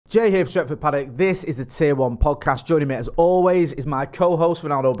Jay here for Stretford Paddock. This is the Tier 1 podcast. Joining me as always is my co-host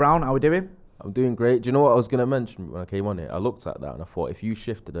Ronaldo Brown. How are we doing? I'm doing great. Do you know what I was going to mention when I came on here? I looked at that and I thought if you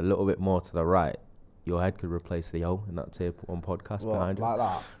shifted a little bit more to the right, your head could replace the O in that Tier 1 podcast behind you. Like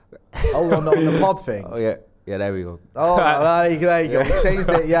that? Oh, on the pod thing? Oh, yeah. Yeah, there we go. Oh, there you go. We changed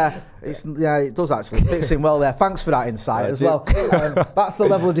it, yeah. It does actually. Fits in well there. Thanks for that insight as well. That's the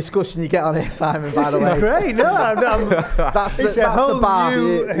level of discussion you get on here, Simon, by the way. This is great. No, that's the bar.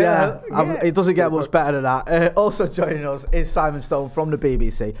 It doesn't get much better than that. Also joining us is Simon Stone from the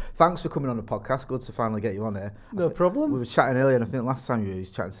BBC. Thanks for coming on the podcast. Good to finally get you on here. No problem. We were chatting earlier, and I think last time you were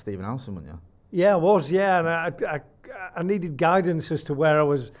chatting to Stephen Howson, weren't you? Yeah, I was, yeah. And I needed guidance as to where I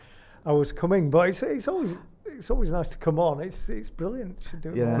was coming, but it's always nice to come on. It's brilliant. Should do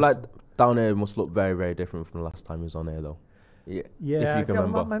it more. Like down here must look very, very different from the last time he was on here, though. Yeah, if you can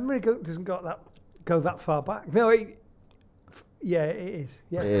remember. My memory doesn't go that far back. No, it is. Yeah, it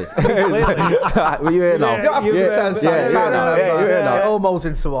is. Were you here now? You don't have to pretend. You're here now. Almost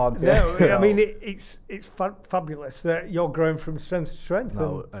into one. No, I mean it's fabulous that you're growing from strength to strength.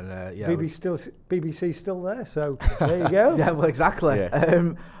 No, BBC's still there, so there you go. Yeah, well, exactly.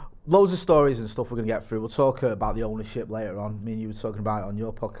 Yeah. Loads of stories and stuff we're going to get through. We'll talk about the ownership later on. Me and you were talking about it on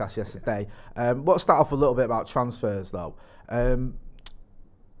your podcast yesterday. Let's start off a little bit about transfers, though.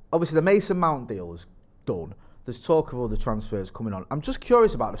 Obviously, the Mason Mount deal is done. There's talk of other transfers coming on. I'm just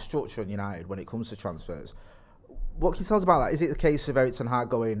curious about the structure in United when it comes to transfers. What can you tell us about that? Is it a case of Eric Ten Hag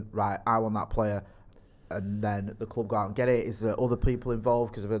going, right, I want that player, and then the club go out and get it? Is there other people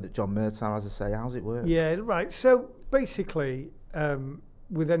involved? Because I've heard that John Murtough has a say. How's it work? Yeah, right. So basically,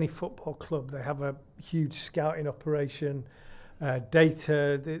 with any football club, they have a huge scouting operation,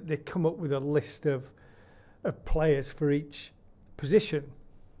 data. They come up with a list of players for each position.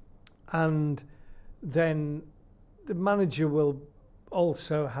 And then the manager will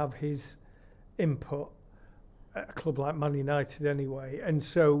also have his input at a club like Man United anyway. And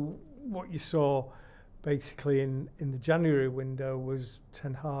so what you saw basically in the January window was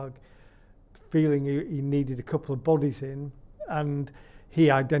Ten Hag feeling he needed a couple of bodies in, and he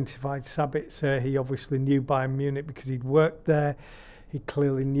identified Sabitzer. He obviously knew Bayern Munich because he'd worked there. He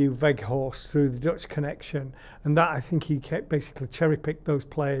clearly knew Weghorst through the Dutch connection. And that, I think he basically cherry-picked those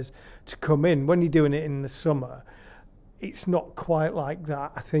players to come in. When you're doing it in the summer, it's not quite like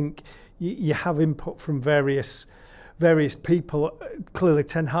that. I think you have input from various people. Clearly,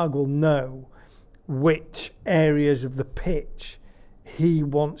 Ten Hag will know which areas of the pitch he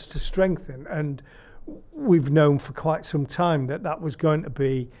wants to strengthen. And we've known for quite some time that was going to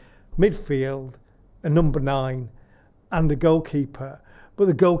be midfield, a number 9 and a goalkeeper. But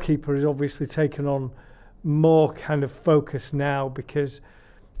the goalkeeper has obviously taken on more kind of focus now because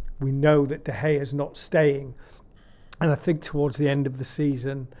we know that De Gea is not staying. And I think towards the end of the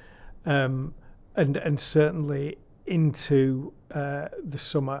season and certainly into the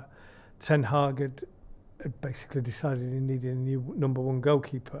summer, Ten Hag had basically decided he needed a new number 1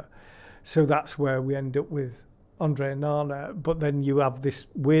 goalkeeper. So that's where we end up with Andre Onana. But then you have this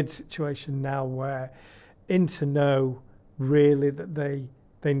weird situation now where Inter know really that they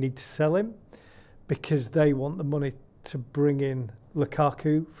need to sell him because they want the money to bring in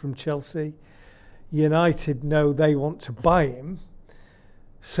Lukaku from Chelsea. United know they want to buy him.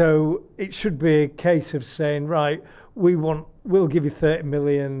 So it should be a case of saying, right, we'll give you 30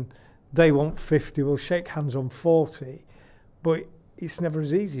 million, they want 50, we'll shake hands on 40. But it's never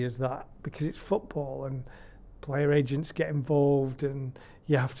as easy as that because it's football and player agents get involved and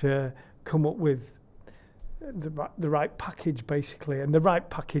you have to come up with the right package basically, and the right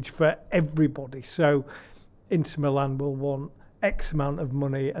package for everybody. So Inter Milan will want X amount of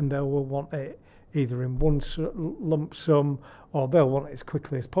money and they will want it either in one lump sum or they'll want it as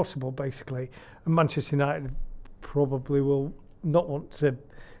quickly as possible basically. And Manchester United probably will not want to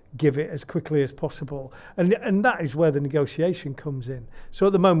give it as quickly as possible. And that is where the negotiation comes in. So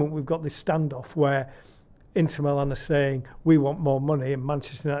at the moment we've got this standoff where Inter Milan are saying we want more money and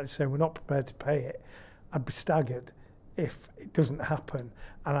Manchester United are saying we're not prepared to pay it. I'd be staggered if it doesn't happen,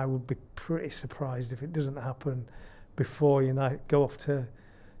 and I would be pretty surprised if it doesn't happen before United go off to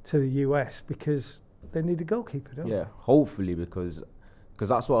the US because they need a goalkeeper, don't they? Yeah, hopefully because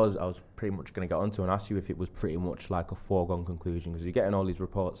that's what I was pretty much going to get onto and ask you if it was pretty much like a foregone conclusion, because you're getting all these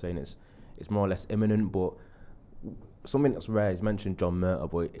reports saying it's more or less imminent, but something that's rare is mentioned John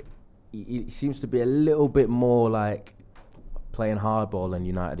Murtough, but he seems to be a little bit more like playing hardball than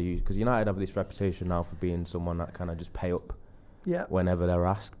United are, because United have this reputation now for being someone that kind of just pay up whenever they're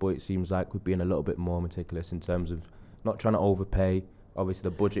asked, but it seems like we're being a little bit more meticulous in terms of not trying to overpay. Obviously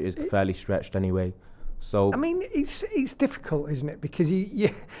the budget is fairly stretched anyway, So I mean, it's difficult, isn't it? Because you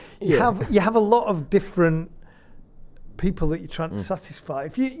have a lot of different people that you're trying to satisfy.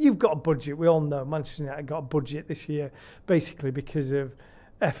 If you've got a budget, we all know Manchester United got a budget this year, basically because of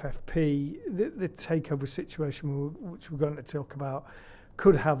FFP, the takeover situation, which we're going to talk about,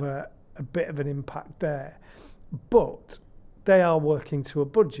 could have a bit of an impact there. But they are working to a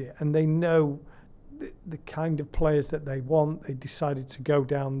budget, and they know the kind of players that they want. They decided to go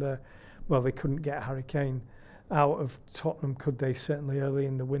down well, they couldn't get Harry Kane out of Tottenham, could they? Certainly early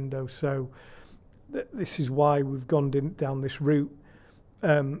in the window. So this is why we've gone down this route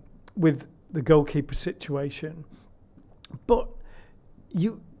with the goalkeeper situation. But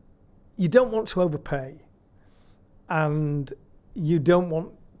you don't want to overpay, and you don't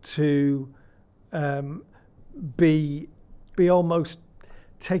want to be almost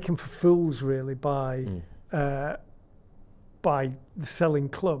taken for fools, really, by the selling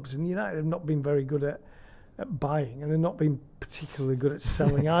clubs. And United have not been very good at buying, and they've not been particularly good at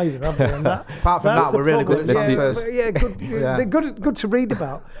selling either, have they? And apart from that, we're really good at transfers. They're good to read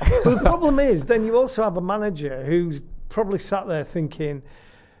about. But the problem is, then you also have a manager who's probably sat there thinking,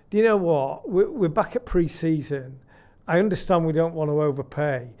 do you know what? We're back at pre-season. I understand we don't want to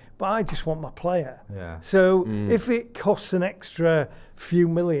overpay, but I just want my player. Yeah. So if it costs an extra few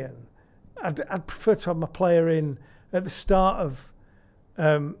million, I'd prefer to have my player in at the start of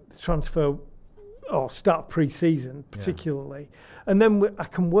the transfer or start of pre-season, particularly. And then I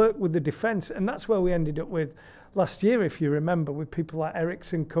can work with the defence. And that's where we ended up with last year, if you remember, with people like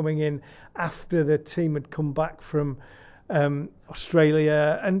Eriksen coming in after the team had come back from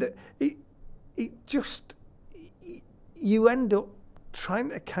Australia. And it just, you end up trying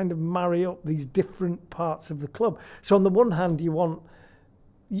to kind of marry up these different parts of the club. So on the one hand, you want,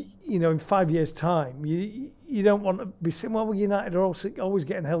 in 5 years' time, you don't want to be saying, well, United are also always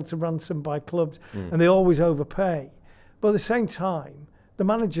getting held to ransom by clubs and they always overpay. But at the same time, the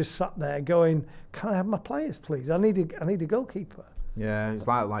manager's sat there going, can I have my players, please? I need a goalkeeper. Yeah, it's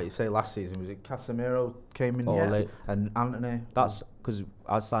like you say, last season, was it Casemiro came in and Anthony? That's because,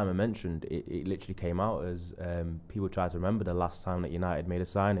 as Simon mentioned, it literally came out as people try to remember the last time that United made a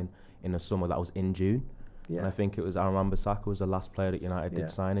signing in the summer. That was in June. Yeah. And I think it was Wan-Bissaka was the last player that United did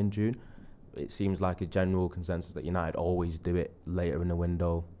sign in June. It seems like a general consensus that United always do it later in the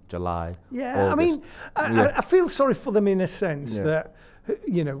window, July. Yeah, August. I mean, I feel sorry for them in a sense that,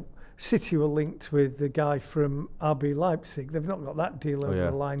 City were linked with the guy from RB Leipzig. They've not got that deal over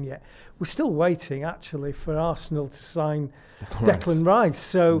the line yet. We're still waiting, actually, for Arsenal to sign Declan Rice.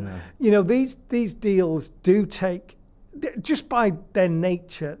 So, these deals do take, just by their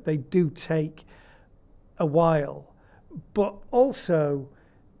nature, they do take a while. But also,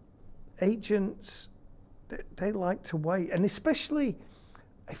 agents, they like to wait. And especially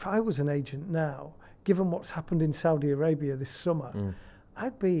if I was an agent now, given what's happened in Saudi Arabia this summer,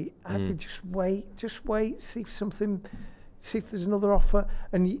 I'd be just wait, see if there's another offer.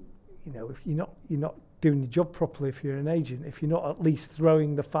 And if you're not doing your job properly, if you're an agent, if you're not at least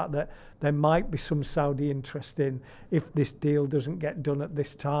throwing the fact that there might be some Saudi interest in if this deal doesn't get done at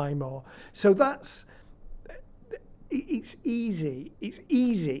this time, it's easy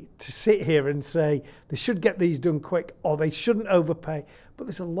to sit here and say they should get these done quick or they shouldn't overpay. But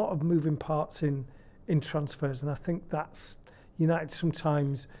there's a lot of moving parts in transfers, and I think that's United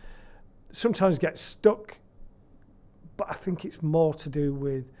sometimes get stuck. But I think it's more to do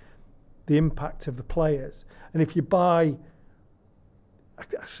with the impact of the players. And if you buy,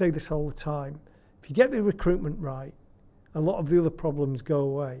 I say this all the time, if you get the recruitment right, a lot of the other problems go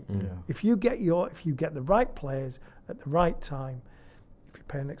away. Yeah. If you get the right players at the right time, if you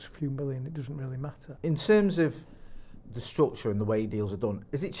pay an extra few million, it doesn't really matter. In terms of the structure and the way deals are done,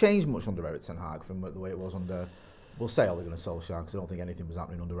 has it changed much under Erik ten Hag from the way it was under, we'll say Ole Gunnar Solskjaer, because I don't think anything was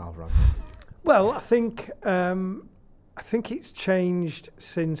happening under Ralph Rangnick? Well, I think it's changed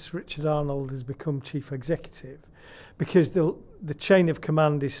since Richard Arnold has become chief executive, because the chain of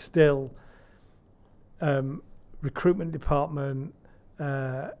command is still recruitment department,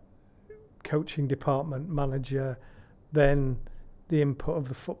 coaching department, manager, then the input of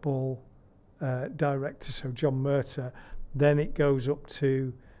the football director, so John Murtagh, then it goes up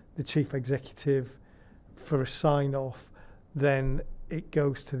to the chief executive for a sign-off, then it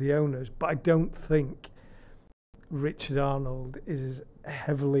goes to the owners. But I don't think Richard Arnold is as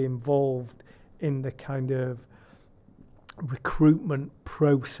heavily involved in the kind of recruitment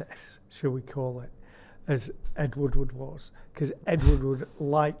process, shall we call it, as Ed Woodward was, because Ed Woodward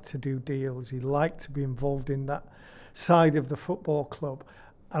liked to do deals. He liked to be involved in that side of the football club.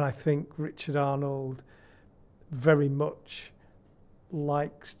 And I think Richard Arnold very much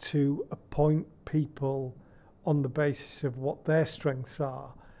likes to appoint people on the basis of what their strengths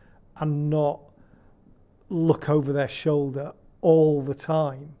are and not look over their shoulder all the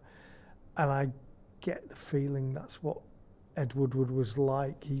time. And I get the feeling that's what Ed Woodward was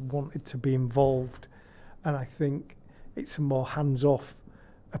like. He wanted to be involved, and I think it's a more hands-off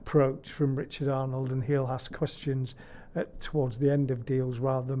approach from Richard Arnold, and he'll ask questions towards the end of deals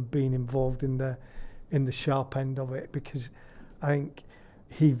rather than being involved in the sharp end of it, because I think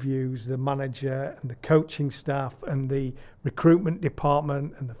he views the manager and the coaching staff and the recruitment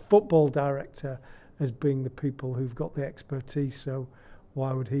department and the football director as being the people who've got the expertise. So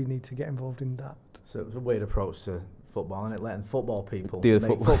why would he need to get involved in that? So it was a weird approach to football, and it letting football people Do the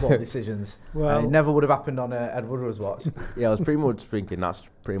make football decisions. Well, it never would have happened on Ed Woodward's watch. Yeah, I was pretty much thinking that's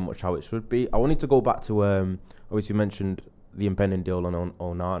pretty much how it should be. I wanted to go back to obviously you mentioned the impending deal on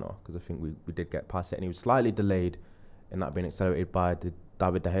Onana, because I think we did get past it, and he was slightly delayed in that being accelerated by the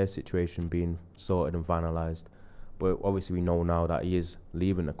David De Gea situation being sorted and finalised. But obviously we know now that he is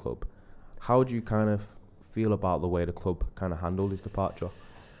leaving the club. How do you kind of feel about the way the club kind of handled his departure?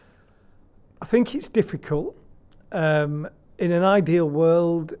 I think it's difficult. In an ideal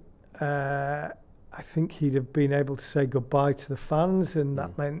world, I think he'd have been able to say goodbye to the fans, and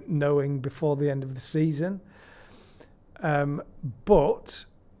that meant knowing before the end of the season. But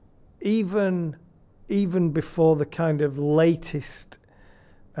even before the kind of latest,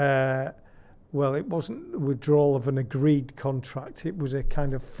 well, it wasn't withdrawal of an agreed contract, it was a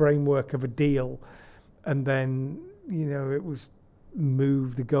kind of framework of a deal, and then, you know, it was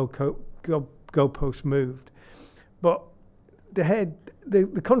moved, the goalpost moved. But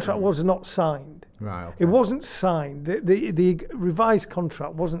the contract was not signed. Right. Okay. It wasn't signed. The revised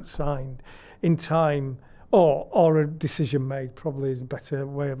contract wasn't signed in time, or a decision made, probably is a better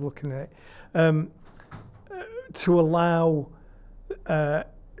way of looking at it, to allow De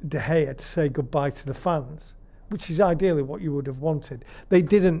Gea to say goodbye to the fans, which is ideally what you would have wanted. They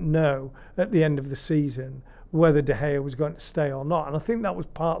didn't know at the end of the season whether De Gea was going to stay or not, and I think that was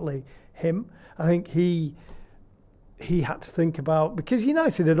partly him. I think he had to think about, because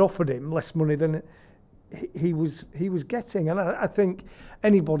United had offered him less money than he was getting, and I think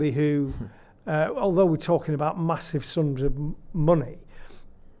anybody who, although we're talking about massive sums of money,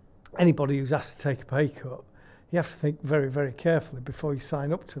 anybody who's asked to take a pay cut, you have to think very, very carefully before you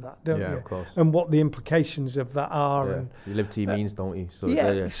sign up to that, don't you? Yeah, of course. And what the implications of that are. Yeah. And you live to your means, don't you? So,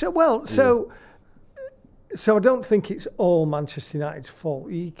 yeah. So I don't think it's all Manchester United's fault.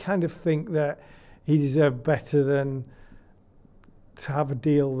 You kind of think that he deserved better than to have a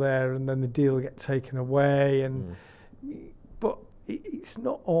deal there and then the deal get taken away. And but it's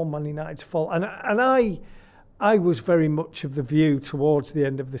not all Man United's fault. And I was very much of the view towards the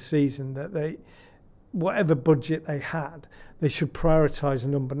end of the season that they, whatever budget they had, they should prioritise a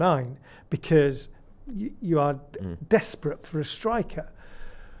number 9, because you are desperate for a striker.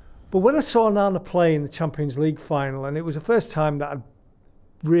 But when I saw Onana play in the Champions League final, and it was the first time that I'd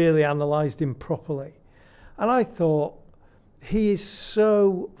really analysed him properly, and I thought, he is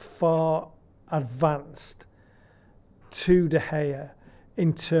so far advanced to De Gea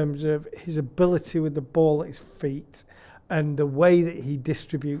in terms of his ability with the ball at his feet and the way that he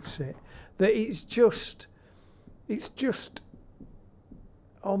distributes it, that it's just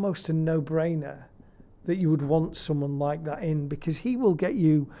almost a no-brainer that you would want someone like that in, because he will get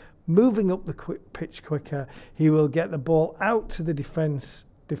you moving up the pitch quicker, he will get the ball out to the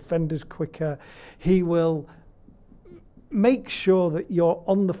defenders quicker, he will make sure that you're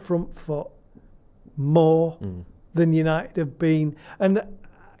on the front foot more than United have been. And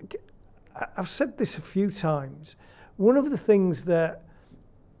I've said this a few times, one of the things that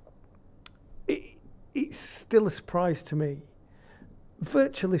it's still a surprise to me,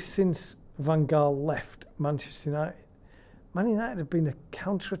 virtually since Van Gaal left Manchester United, Man United have been a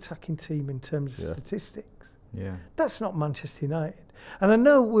counter-attacking team in terms of statistics. Yeah, that's not Manchester United. And I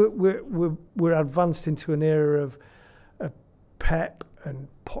know we're advanced into an era of Pep and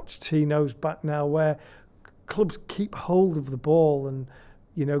Pochettino's back now, where clubs keep hold of the ball, and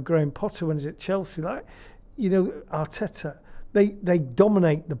you know, Graham Potter when he's at Chelsea, like, you know, Arteta, they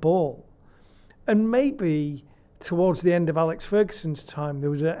dominate the ball. And maybe towards the end of Alex Ferguson's time, there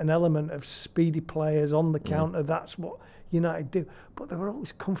was an element of speedy players on the counter. That's what United do. But they were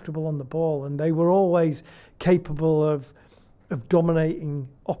always comfortable on the ball, and they were always capable of dominating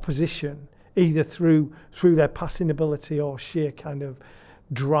opposition, either through their passing ability or sheer kind of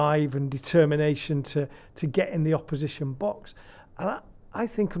drive and determination to get in the opposition box. And I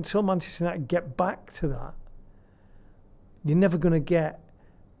think until Manchester United get back to that, you're never going to get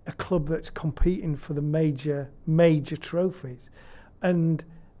a club that's competing for the major trophies. And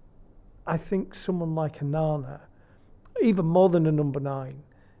I think someone like Onana, even more than a number 9,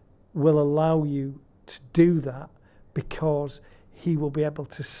 will allow you to do that because he will be able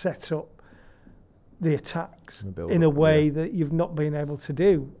to set up the attacks in a way that you've not been able to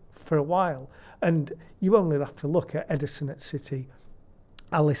do for a while. And you only have to look at Edison at City,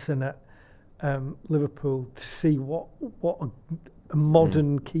 Alisson at Liverpool to see what a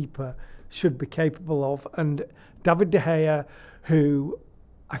modern keeper should be capable of. And David De Gea, who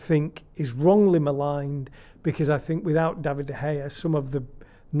I think is wrongly maligned, because I think without David De Gea, some of the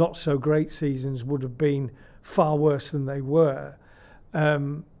not so great seasons would have been far worse than they were.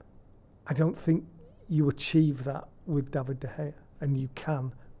 I don't think you achieve that with David De Gea, and you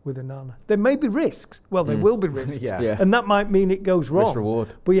can with Onana. There may be risks. Well, there will be risks, and that might mean it goes wrong. Risk reward.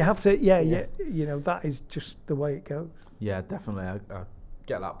 But you have to, you know, that is just the way it goes. Yeah, definitely. I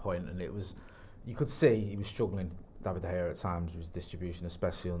get that point, and it was, you could see he was struggling, David De Gea, at times with his distribution,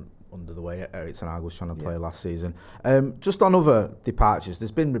 especially under the way Erik ten Hag was trying to play last season. Just on other departures,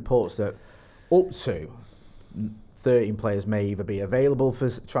 there's been reports that up to 13 players may either be available for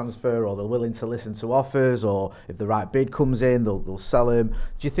transfer, or they're willing to listen to offers, or if the right bid comes in, they'll sell him. Do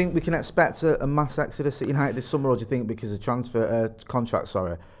you think we can expect a mass exodus at United this summer, or do you think because of transfer contract,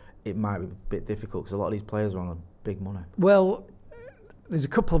 it might be a bit difficult because a lot of these players are on big money? Well, there's a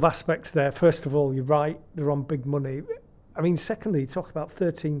couple of aspects there. First of all, you're right, they're on big money. I mean, secondly, you talk about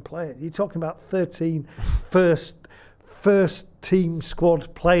 13 players. You're talking about 13 first team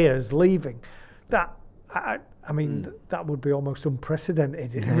squad players leaving. That, I mean, that would be almost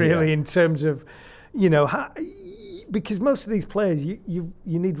unprecedented, really, in terms of, you know, because most of these players you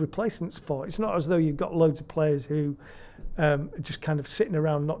need replacements for. It's not as though you've got loads of players who are just kind of sitting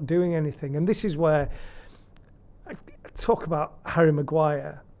around not doing anything. And this is where I talk about Harry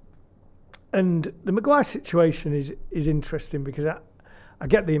Maguire. And the Maguire situation is interesting because I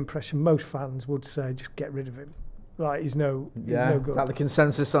get the impression most fans would say just get rid of him. Right, he's no good. Is that the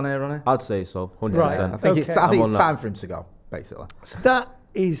consensus on here, Ronnie? I'd say so, 100%. Right. I think it's time for him to go, basically. So that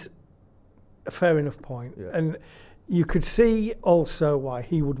is a fair enough point. Yeah. And you could see also why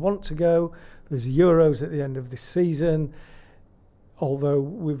he would want to go. There's Euros at the end of this season. Although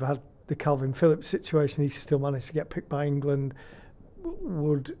we've had the Calvin Phillips situation, he's still managed to get picked by England.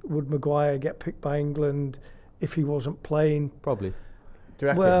 Would Maguire get picked by England if he wasn't playing? Probably.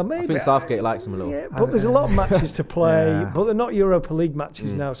 Well, maybe. I think Southgate likes him a little. Yeah, but there's a lot of matches to play, but they're not Europa League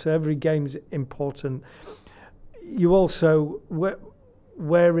matches now, so every game's important. You also,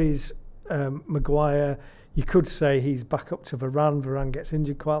 where is Maguire? You could say he's back up to Varane. Varane gets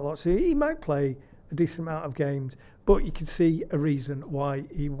injured quite a lot, so he might play a decent amount of games, but you can see a reason why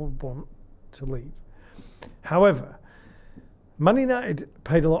he would want to leave. However, Man United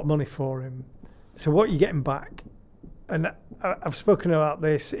paid a lot of money for him, so what are you getting back? And I've spoken about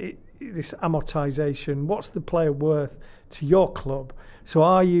this amortisation. What's the player worth to your club? So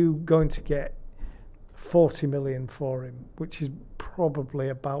are you going to get 40 million for him, which is probably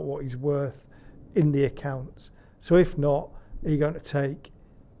about what he's worth in the accounts? So if not, are you going to take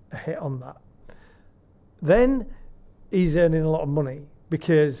a hit on that? Then he's earning a lot of money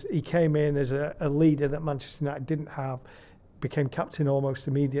because he came in as a leader that Manchester United didn't have, became captain almost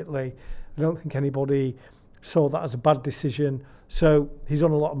immediately. I don't think anybody saw that as a bad decision, so he's on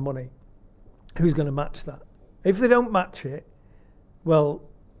a lot of money. Who's going to match that? If they don't match it, well,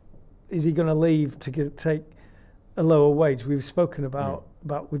 is he going to leave to take a lower wage? We've spoken about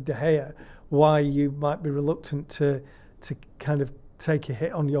with De Gea, why you might be reluctant to kind of take a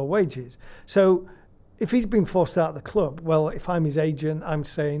hit on your wages. So if he's been forced out of the club, well, if I'm his agent, I'm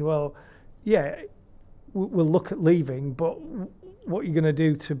saying, well, yeah, we'll look at leaving, but what are you going to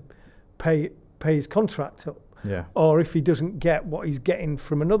do to pay his contract up? Yeah. Or if he doesn't get what he's getting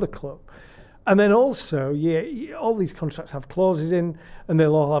from another club. And then also, all these contracts have clauses in, and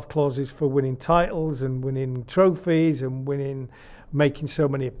they'll all have clauses for winning titles and winning trophies and making so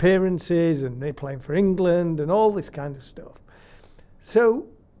many appearances, and they're playing for England and all this kind of stuff. So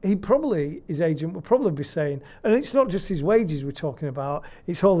his agent will probably be saying, and it's not just his wages we're talking about,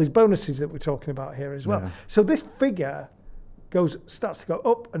 it's all his bonuses that we're talking about here as well. Yeah. So this figure starts to go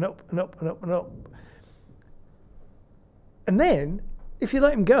up and up and up and up and up. And then, if you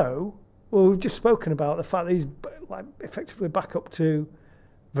let him go, well, we've just spoken about the fact that he's like effectively back up to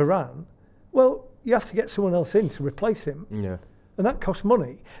Varane. Well, you have to get someone else in to replace him. Yeah. And that costs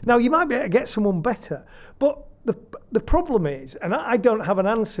money. Now, you might be able to get someone better, but the problem is, and I don't have an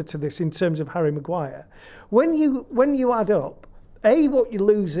answer to this in terms of Harry Maguire, when you add up, A, what you're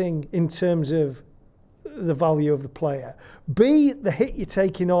losing in terms of the value of the player, B, the hit you're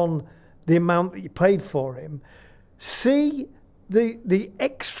taking on the amount that you paid for him, C, the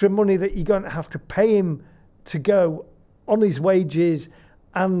extra money that you're going to have to pay him to go on his wages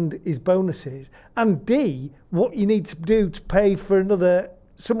and his bonuses, and D, what you need to do to pay for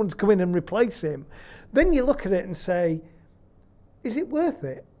someone to come in and replace him, then you look at it and say, is it worth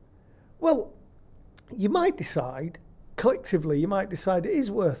it? Well, you might decide, collectively, you might decide it is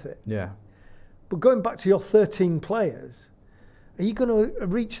worth it. Yeah. But going back to your 13 players, are you going to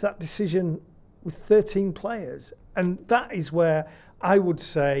reach that decision with 13 players? And that is where I would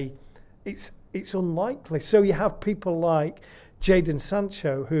say it's unlikely. So you have people like Jadon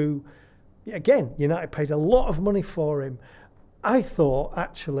Sancho, who, again, United paid a lot of money for him. I thought,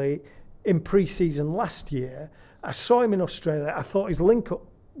 actually, in pre-season last year, I saw him in Australia. I thought his link-up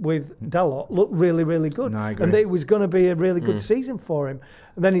with Dalot looked really, really good. No, I agree. And it was going to be a really good season for him.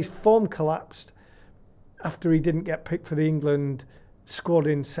 And then his form collapsed after he didn't get picked for the England squad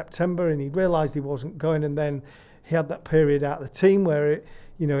in September, and he realised he wasn't going, and then he had that period out of the team where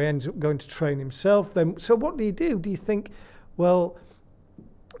he ends up going to train himself. Then, so what do? Do you think, well,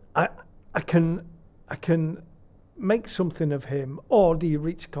 I can make something of him, or do you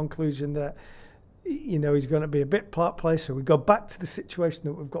reach a conclusion that he's going to be a bit part player? So we go back to the situation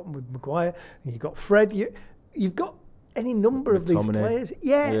that we've got with Maguire, and you've got Fred. You've got any number of these players.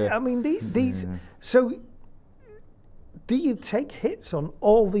 Yeah, I mean these. So do you take hits on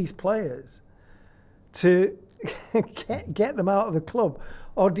all these players to get them out of the club,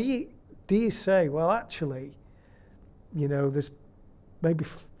 or do you say, well, actually, there's maybe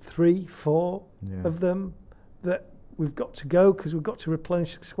 3, 4 of them that we've got to go because we've got to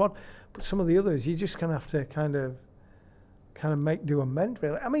replenish the squad, but some of the others you're just going to have to kind of make do and mend,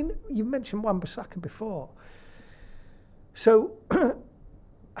 really. I mean, you mentioned Wan-Bissaka before, so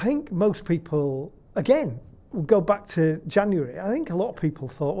I think most people, again, we'll go back to January. I think a lot of people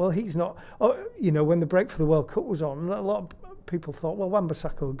thought, well, he's not. When the break for the World Cup was on, a lot of people thought, well,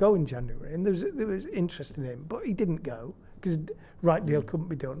 Wan-Bissaka will go in January, and there was interest in him, but he didn't go because right deal couldn't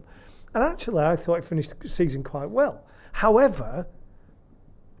be done. And actually, I thought he finished the season quite well. However,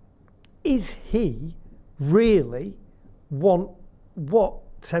 is he really want what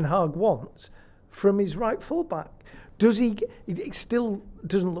Ten Hag wants from his right fullback? Does he? It still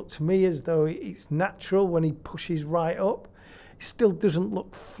doesn't look to me as though it's natural when he pushes right up. It still doesn't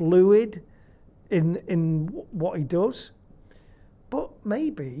look fluid in what he does. But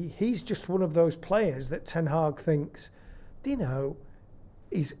maybe he's just one of those players that Ten Hag thinks,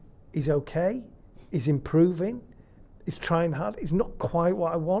 he's okay, he's improving, he's trying hard. He's not quite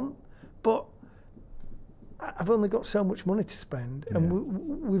what I want, but I've only got so much money to spend,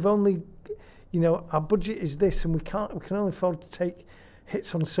 and we've only, our budget is this, and we can only afford to take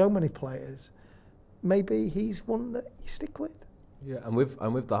hits on so many players. Maybe he's one that you stick with. Yeah, and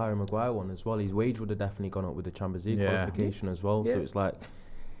with the Harry Maguire one as well, his wage would have definitely gone up with the Champions League qualification as well. Yeah. So it's like,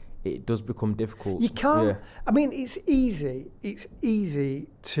 it does become difficult. You can't. Yeah. I mean, it's easy. It's easy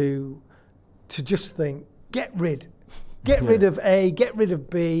to just think, get rid of A, get rid of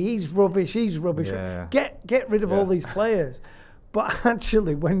B. He's rubbish. Yeah. Get rid of all these players. But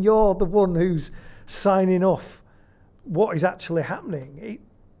actually, when you're the one who's signing off what is actually happening,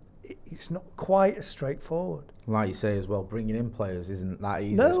 it's not quite as straightforward. Like you say as well, bringing in players isn't that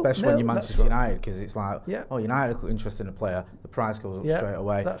easy, especially when you're Manchester United, because it's like, United are interested in a player, the price goes up straight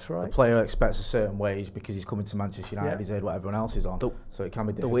away. That's right. The player expects a certain wage because he's coming to Manchester United, he's heard what everyone else is on, so it can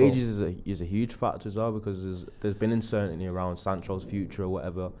be difficult. The wages is a huge factor as well, because there's been uncertainty around Sancho's future or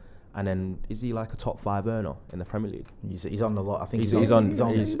whatever. And then, is he like a top 5 earner in the Premier League? He's on a lot. I think he's on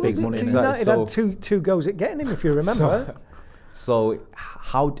big money. Because United had two goes at getting him, if you remember. So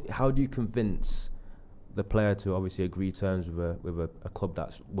how do you convince the player to obviously agree terms with a club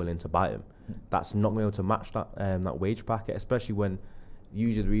that's willing to buy him? That's not going to be able to match that wage bracket, especially when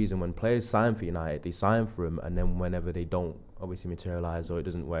usually the reason when players sign for United, they sign for him, and then whenever they don't obviously materialise or it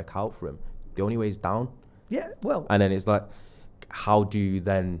doesn't work out for him, the only way is down. Yeah, well. And then it's like, how do you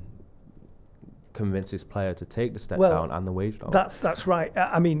then convince this player to take the step down and the wage down? That's right.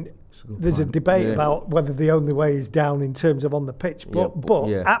 I mean, there's a debate about whether the only way is down in terms of on the pitch, but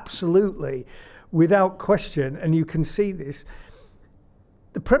absolutely, without question, and you can see this,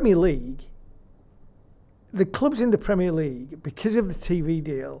 the Premier League, the clubs in the Premier League, because of the TV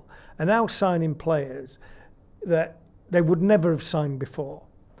deal, are now signing players that they would never have signed before.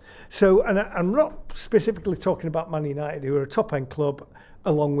 So, and I'm not specifically talking about Man United, who are a top-end club,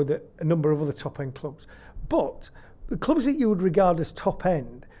 along with a number of other top-end clubs. But the clubs that you would regard as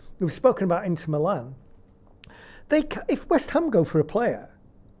top-end, we've spoken about Inter Milan, if West Ham go for a player,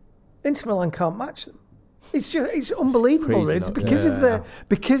 Inter Milan can't match them. It's unbelievable. It's because of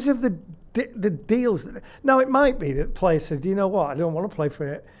the the deals. Now, it might be that the player says, do you know what, I don't want to play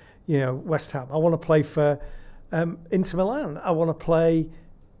for, West Ham. I want to play for Inter Milan. I want to play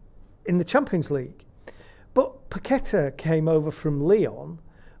in the Champions League. But Paqueta came over from Lyon.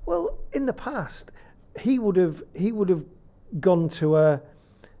 Well, in the past, he would have gone to a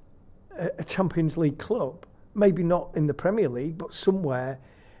Champions League club, maybe not in the Premier League, but somewhere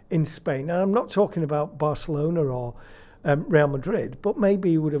in Spain. And I'm not talking about Barcelona or Real Madrid, but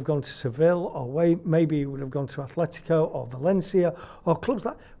maybe he would have gone to Seville, or maybe he would have gone to Atletico or Valencia or clubs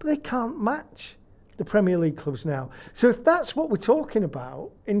like that. But they can't match the Premier League clubs now. So if that's what we're talking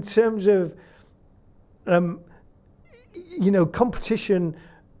about in terms of competition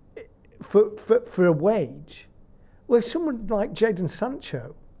for a wage, well, if someone like Jadon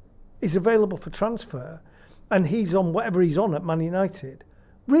Sancho is available for transfer and he's on whatever he's on at Man United,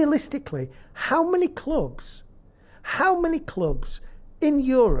 realistically, how many clubs in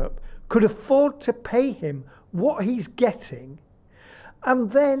Europe could afford to pay him what he's getting?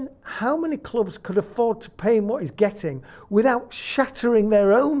 And then how many clubs could afford to pay him what he's getting without shattering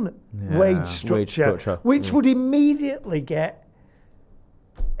their own wage structure, which would immediately get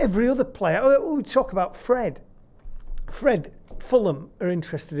every other player? We talk about Fred. Fulham are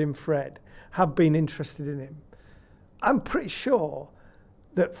interested in Fred, have been interested in him. I'm pretty sure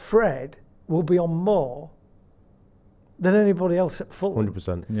that Fred will be on more than anybody else at Fulham.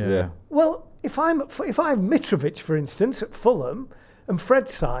 100%. Yeah. Well, if I'm Mitrovic, for instance, at Fulham, and Fred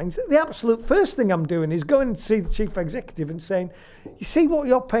signs, the absolute first thing I'm doing is going to see the chief executive and saying, you see what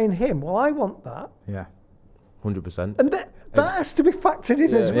you're paying him? Well, I want that. Yeah. 100%. And that has to be factored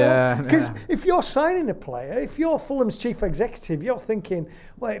in as well. Because if you're signing a player, if you're Fulham's chief executive, you're thinking,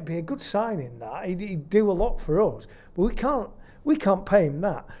 well, it'd be a good signing that. He'd do a lot for us. But we can't pay him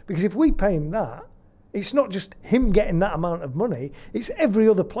that. Because if we pay him that, it's not just him getting that amount of money, it's every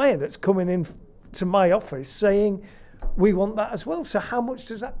other player that's coming in to my office saying, we want that as well. So how much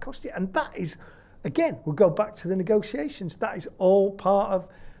does that cost you? And that is, again, we'll go back to the negotiations. That is all part of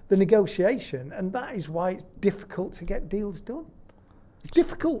the negotiation. And that is why it's difficult to get deals done. It's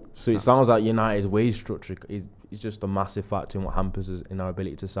difficult. So it sounds like United's wage structure is just a massive factor in what hampers us in our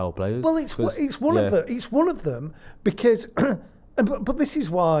ability to sell players. Well, it's one of them. It's one of them because, but this is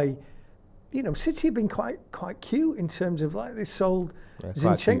why, City have been quite cute in terms of like they sold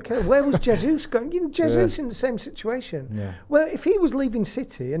Zinchenko. Where was Jesus going? Jesus in the same situation. Yeah. Well, if he was leaving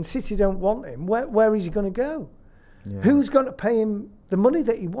City and City don't want him, where is he going to go? Yeah. Who's going to pay him the money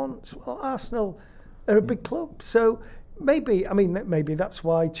that he wants? Well, Arsenal are a big club, so maybe that's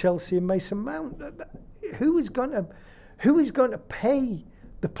why Chelsea and Mason Mount. Who is going to pay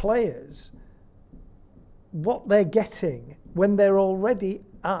the players what they're getting when they're already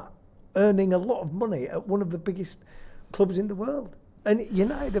earning a lot of money at one of the biggest clubs in the world? And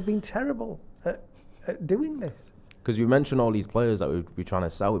United have been terrible at doing this. Because you mentioned all these players that we'd be trying to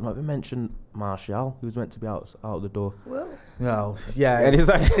sell. We might have mentioned Martial, who was meant to be out the door. Well, no, yeah,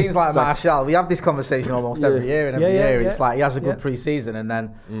 it seems like Martial. We have this conversation almost every year, and every year it's like he has a good pre-season, and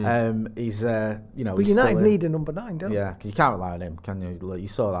then he's But United need a number 9, don't they? Yeah, because you can't rely on him, can you? You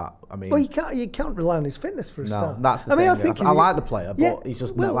saw that. I mean, well, you can't rely on his fitness for a start. No, that's the thing. I think I like the player, but he's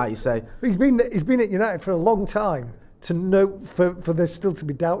just not like you say. He's been at United for a long time to know for there still to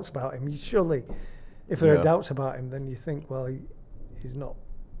be doubts about him. Surely, if there are doubts about him, then you think, well, he's not.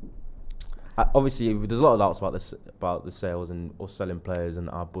 Obviously, there's a lot of doubts about the sales and us selling players and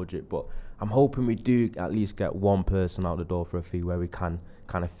our budget, but I'm hoping we do at least get one person out the door for a fee where we can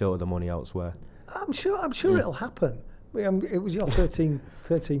kind of filter the money elsewhere. I'm sure it'll happen. It was your 13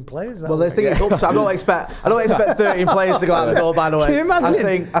 players. Well, the thing is, I don't expect 13 players to go out the door. By the way, can you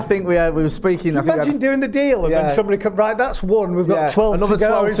imagine? I think we were speaking. Can you imagine doing the deal and then somebody come right? That's one. We've got 12 another to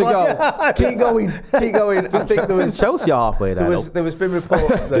go. 12 to go. Keep going. I think there was Chelsea halfway there. There was been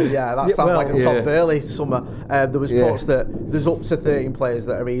reports that that sounds like a Todd Burley summer. There was reports that there's up to 13 players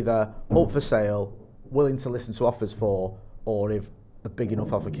that are either up for sale, willing to listen to offers for, or if a big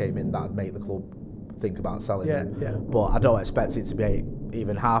enough offer came in, that'd make the club think about selling him. But I don't expect it to be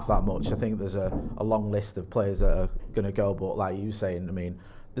even half that much. I think there's a long list of players that are going to go, but like you were saying, I mean,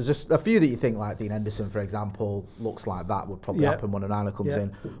 there's just a few that you think, like Dean Henderson, for example, looks like that would probably happen when Onana comes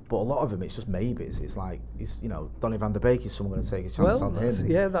in. But a lot of them, it's just maybes. It's like, Donny van der Beek, is someone going to take a chance on him?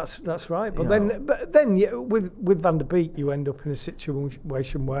 Yeah, that's right. But then with Van der Beek, you end up in a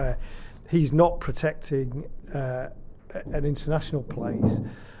situation where he's not protecting an international place,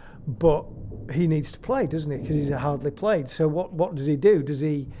 but he needs to play, doesn't he? Because he's hardly played. So what does he do? Does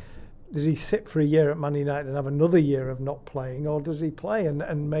he sit for a year at Man United and have another year of not playing, or does he play?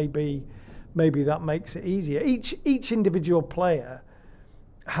 And maybe that makes it easier. Each individual player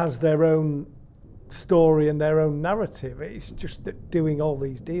has their own story and their own narrative. It's just that doing all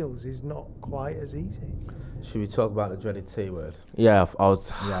these deals is not quite as easy. Should we talk about the dreaded T word? Yeah, I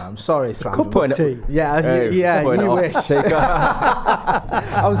was. Yeah, I'm sorry, Sam. Cup of tea. Yeah, you wish.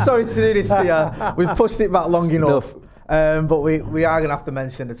 I'm sorry to do this to you. We've pushed it back long enough. But we are going to have to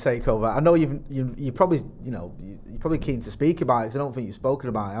mention the takeover. I know you probably, you're probably keen to speak about it, because I don't think you've spoken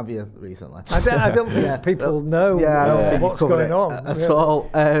about it, have you, recently? I don't think people know what's going on at all.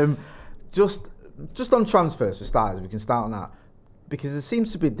 Just on transfers for starters, we can start on that, because there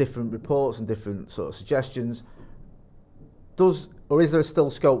seems to be different reports and different sort of suggestions. Is there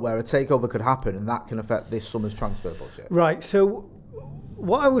still scope where a takeover could happen and that can affect this summer's transfer budget? Right. So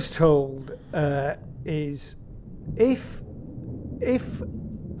what I was told is if a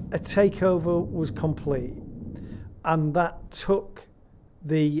takeover was complete and that took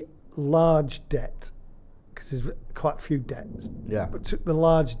the large debt, because there's quite a few debts, but took the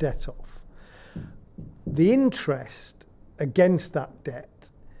large debt off, the interest against that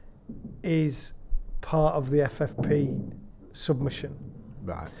debt is part of the FFP submission.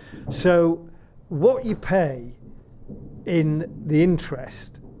 Right. So what you pay in the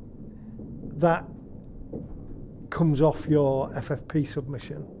interest, that comes off your FFP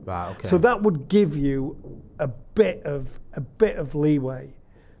submission. Right, okay. So that would give you a bit of leeway.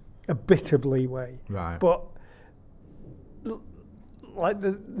 Right. But like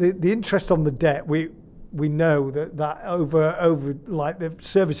the interest on the debt, we know that over like the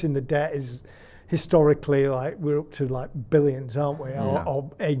servicing the debt is historically, like, we're up to like billions, aren't we? Yeah. Or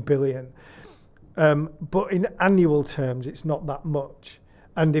 $1 billion. But in annual terms, it's not that much.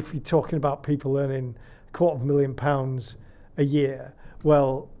 And if you're talking about people earning £250,000 a year,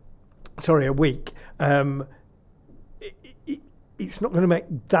 a week, it's not going to make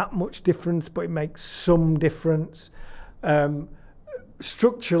that much difference, but it makes some difference.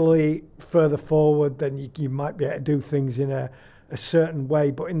 Structurally, further forward, then you might be able to do things in a certain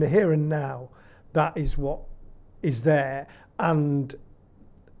way. But in the here and now, that is what is there. And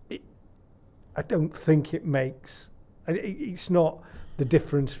I don't think it makes... It's not the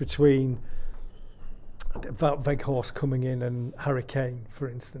difference between Wout Weghorst coming in and Harry Kane, for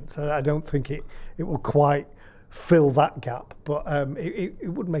instance. I don't think it will quite fill that gap, but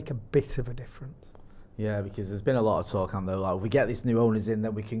it would make a bit of a difference. Yeah, because there's been a lot of talk on there, like, we get these new owners in,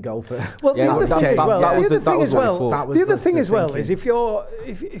 that we can go for. Well, the other thing as well is if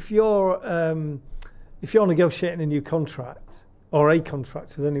you're negotiating a new contract or a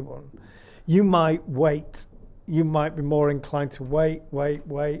contract with anyone, you might wait. You might be more inclined to wait,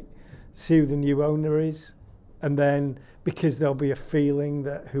 see who the new owner is, and then, because there'll be a feeling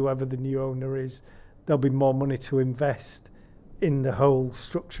that whoever the new owner is, there'll be more money to invest in the whole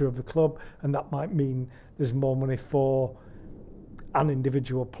structure of the club, and that might mean there's more money for an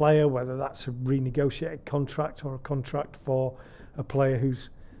individual player, whether that's a renegotiated contract or a contract for a player who's,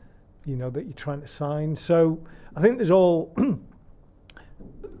 that you're trying to sign. So I think there's all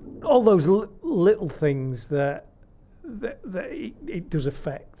those little things that it does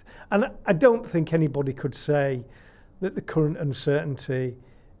affect. And I don't think anybody could say that the current uncertainty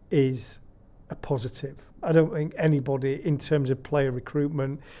is a positive. I don't think anybody, in terms of player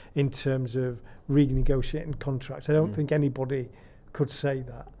recruitment, in terms of renegotiating contracts, I don't think anybody could say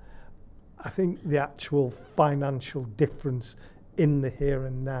that. I think the actual financial difference in the here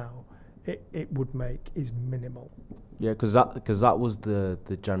and now it would make is minimal. Yeah, because that was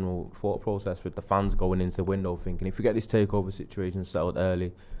the general thought process with the fans going into the window thinking, if we get this takeover situation settled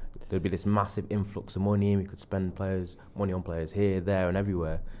early, there'd be this massive influx of money, and we could spend money on players here, there and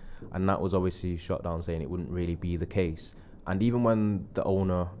everywhere. And that was obviously shot down, saying it wouldn't really be the case. And even when the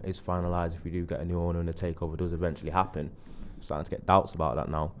owner is finalised, if we do get a new owner and the takeover does eventually happen, starting to get doubts about that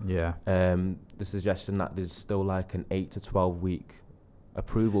now. Yeah. The suggestion that there's still like an 8 to 12 week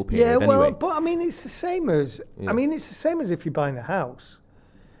approval period. Yeah, well, anyway. but I mean, it's the same as if you're buying a house.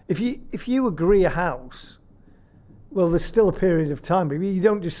 If you agree a house, well, there's still a period of time. But you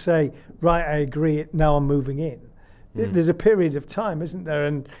don't just say, right, I agree, now I'm moving in. There's a period of time, isn't there?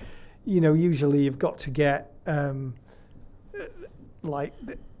 And usually you've got to get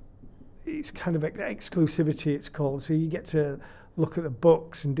it's kind of exclusivity, it's called. So you get to look at the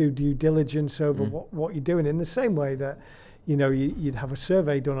books and do due diligence over what you're doing, in the same way that you'd have a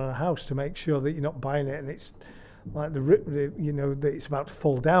survey done on a house to make sure that you're not buying it and it's like that it's about to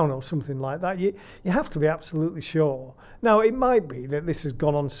fall down or something like that. You have to be absolutely sure. Now, it might be that this has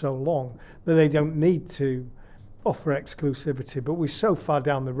gone on so long that they don't need to offer exclusivity, but we're so far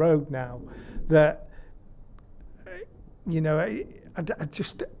down the road now that I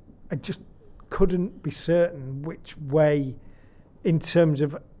just couldn't be certain which way in terms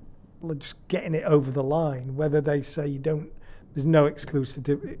of just getting it over the line, whether they say there's no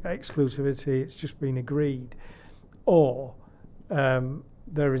exclusivity, it's just been agreed, or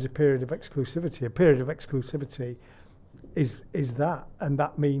there is a period of exclusivity. A period of exclusivity is that, and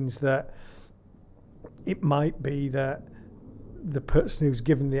that means that it might be that the person who's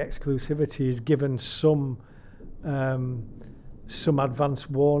given the exclusivity is given some advance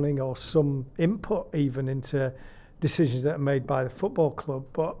warning or some input even into decisions that are made by the football club,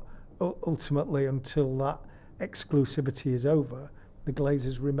 but ultimately, until that exclusivity is over, the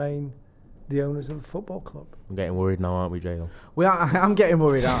Glazers remain the owners of the football club. I'm getting worried now, aren't we, Jalen? Well, I'm getting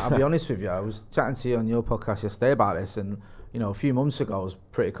worried. I'll be honest with you. I was chatting to you on your podcast yesterday about this, and a few months ago, I was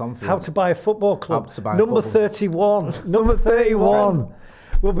pretty confident. How to buy a football club. How to buy Number a football 31. Number 31.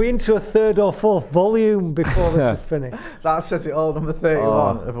 We'll be into a third or fourth volume before this is finished. That says it all, number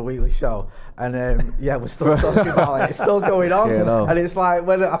 31 of a weekly show. And we're still talking about it. It's still going on. Yeah, no. And it's like,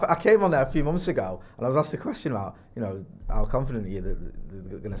 when I came on there a few months ago, and I was asked the question about, how confident are you that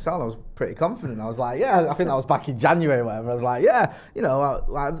they're going to sell? I was pretty confident. I was like, yeah, I think that was back in January or whatever. I was like, yeah,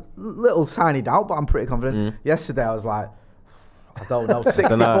 like little tiny doubt, but I'm pretty confident. Yesterday, I was like, I don't know,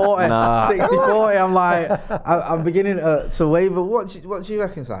 60-40. Nah. 60-40. I'm like, I'm beginning to waver. What do you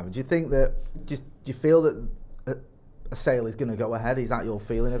reckon, Simon? Do you think that, do you feel that a sale is going to go ahead? Is that your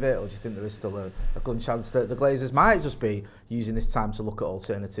feeling of it? Or do you think there is still a good chance that the Glazers might just be using this time to look at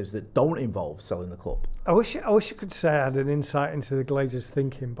alternatives that don't involve selling the club? I wish I could say I had an insight into the Glazers'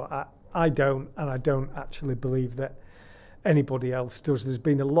 thinking, but I don't, and I don't actually believe that anybody else does. There's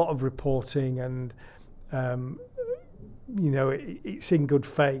been a lot of reporting and it's in good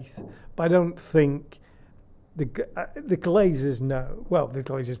faith, but I don't think the Glazers know. Well, the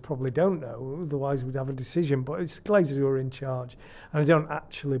Glazers probably don't know, otherwise we'd have a decision, but it's the Glazers who are in charge, and I don't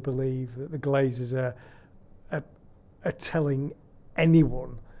actually believe that the Glazers are telling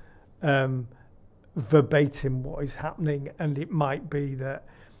anyone verbatim what is happening, and it might be that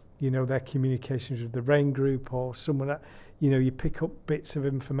their communications with the Rain Group or someone that you pick up bits of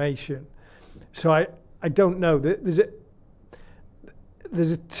information. So I don't know. There's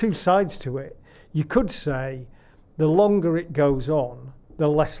two sides to it. You could say the longer it goes on, the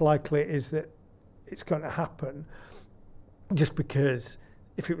less likely it is that it's going to happen, just because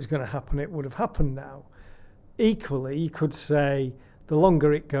if it was going to happen, it would have happened now. Equally, you could say the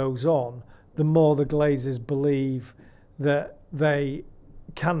longer it goes on, the more the Glazers believe that they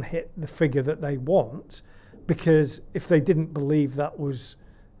can hit the figure that they want, because if they didn't believe that was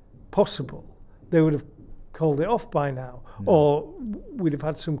possible, they would have called it off by now, or we'd have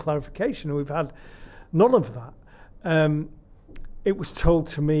had some clarification, or we've had none of that. It was told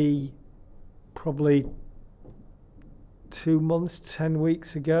to me probably 2 months, 10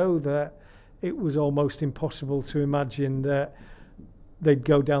 weeks ago that it was almost impossible to imagine that they'd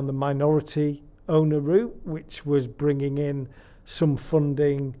go down the minority owner route, which was bringing in some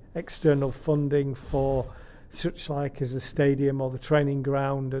funding, external funding for such like as the stadium or the training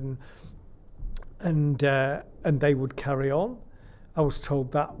ground, and they would carry on. I was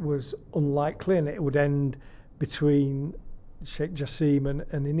told that was unlikely, and it would end between Sheikh Jassim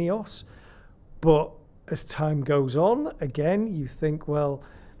and Ineos. But as time goes on, again, you think, well,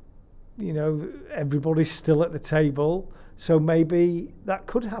 everybody's still at the table, so maybe that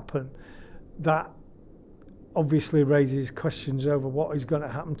could happen. That obviously raises questions over what is going to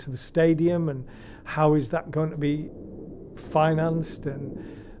happen to the stadium and how is that going to be financed, and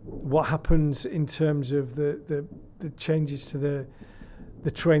what happens in terms of the changes to the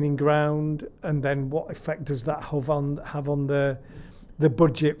training ground, and then what effect does that have on the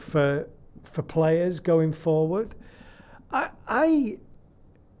budget for players going forward. I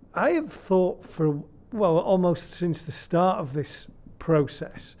have thought almost since the start of this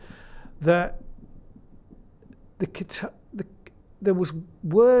process that there was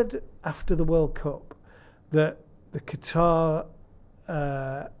word after the World Cup that the Qatar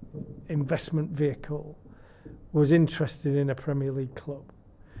investment vehicle was interested in a Premier League club,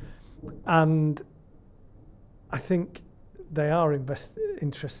 and I think they are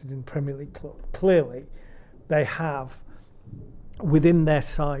interested in Premier League club. Clearly, they have within their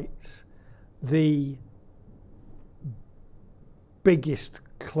sights the biggest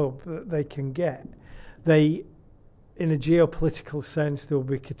club that they can get. They, in a geopolitical sense, there will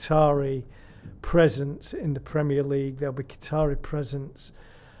be Qatari presence in the Premier League. There'll be Qatari presence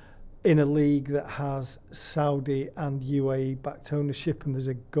in a league that has Saudi and UAE backed ownership, and there's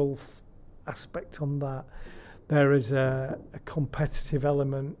a Gulf aspect on that. There is a competitive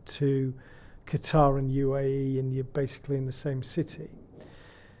element to Qatar and UAE, and you're basically in the same city.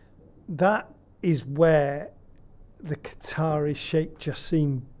 That is where the Qatari Sheikh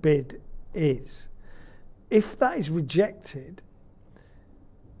Jassim bid is. If that is rejected,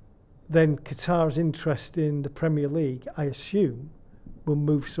 then Qatar's interest in the Premier League, I assume, will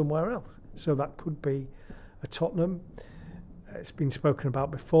move somewhere else. So that could be a Tottenham. It's been spoken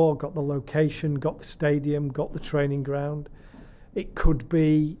about before, got the location, got the stadium, got the training ground. It could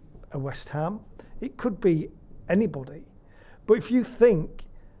be a West Ham. It could be anybody. But if you think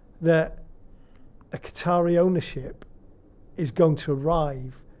that a Qatari ownership is going to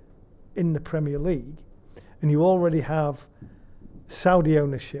arrive in the Premier League, and you already have Saudi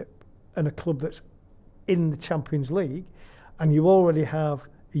ownership and a club that's in the Champions League, and you already have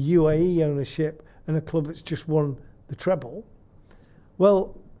a UAE ownership and a club that's just won the treble,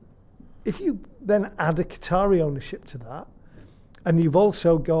 well, if you then add a Qatari ownership to that, and you've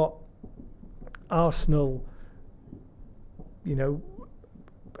also got Arsenal, you know,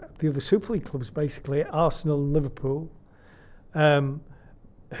 the other Super League clubs basically, Arsenal and Liverpool,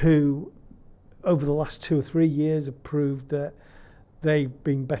 who over the last 2 or 3 years have proved that they've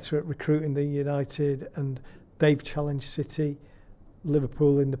been better at recruiting than United, and they've challenged City,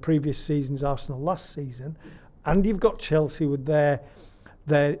 Liverpool in the previous seasons, Arsenal last season, and you've got Chelsea with their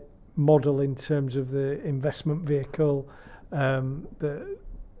model in terms of the investment vehicle that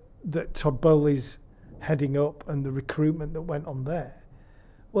Todd Bowley's heading up and the recruitment that went on there.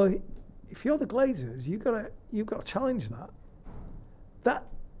 Well, if you're the Glazers, you've got to challenge that. That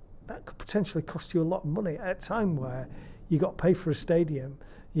could potentially cost you a lot of money at a time where you got to pay for a stadium,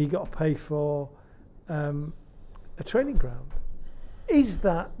 you got to pay for a training ground. Is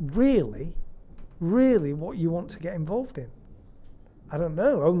that really what you want to get involved in? I don't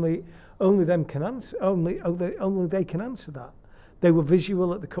know. Only them can answer. Only they can answer that. They were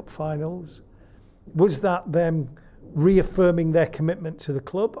visual at the cup finals. Was that them reaffirming their commitment to the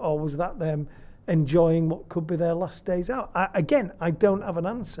club, or was that them enjoying what could be their last days out? I don't have an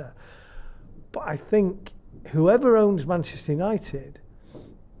answer. But I think whoever owns Manchester United,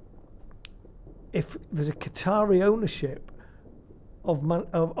 if there's a Qatari ownership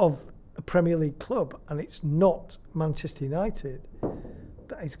of a Premier League club and it's not Manchester United,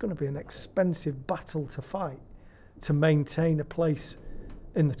 that is going to be an expensive battle to fight to maintain a place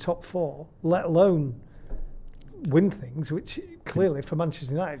in the top 4, let alone win things, which clearly for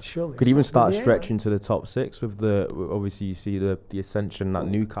Manchester United surely could even start stretching to the top 6 with obviously you see the ascension that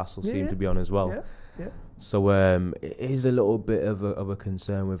Newcastle seem to be on as well. So it is a little bit of a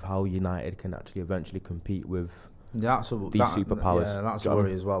concern with how United can actually eventually compete with these superpowers. Yeah, that's a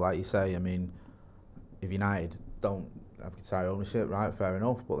worry as well. Like you say, I mean, if United don't have Qatari ownership, right, fair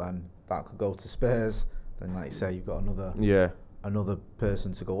enough, but then that could go to Spurs. Then, like you say, you've got another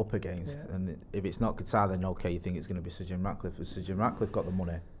person to go up against. Yeah. And if it's not Qatar, then okay, you think it's going to be Sir Jim Ratcliffe. Has Sir Jim Ratcliffe got the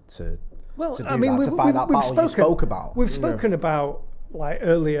money to do that, to fight that battle you spoke about? We've spoken about, like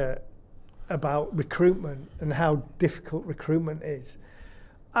earlier, about recruitment and how difficult recruitment is.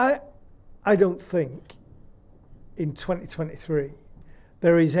 I don't think in 2023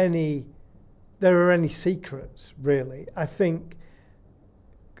 there are any secrets, really. I think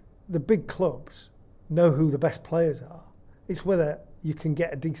the big clubs know who the best players are. It's whether you can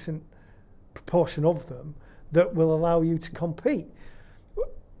get a decent proportion of them that will allow you to compete.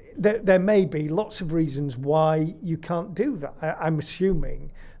 There may be lots of reasons why you can't do that. I'm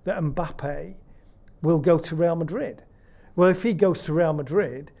assuming that Mbappe will go to Real Madrid. Well, if he goes to Real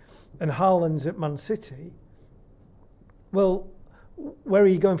Madrid and Haaland's at Man City, well, where are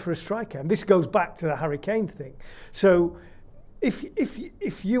you going for a striker? And this goes back to the Harry Kane thing. So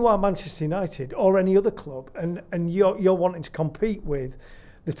if you are Manchester United or any other club and you're wanting to compete with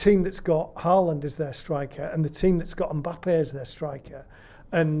the team that's got Haaland as their striker and the team that's got Mbappe as their striker,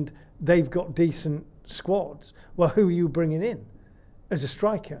 and they've got decent squads, well, who are you bringing in as a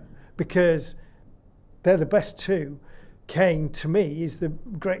striker? Because they're the best two. Kane, to me, is the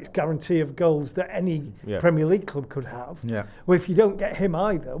greatest guarantee of goals that any Premier League club could have. Yeah. Well, if you don't get him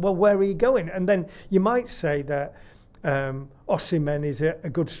either, well, where are you going? And then you might say that Osimhen is a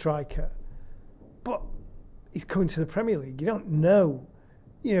good striker, but he's coming to the Premier League. You don't know.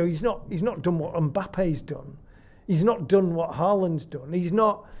 You know, he's not done what Mbappe's done. He's not done what Haaland's done. He's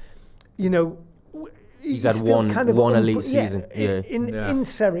not, you know... He's had one elite season. In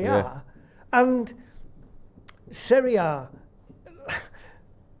Serie A. And Serie A,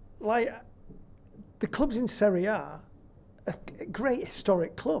 like, the clubs in Serie A are great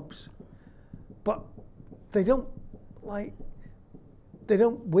historic clubs, but they don't win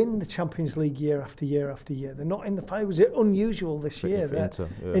the Champions League year after year after year. They're not in the final. It was unusual this year that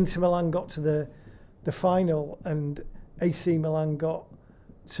Inter Milan got to the final and AC Milan got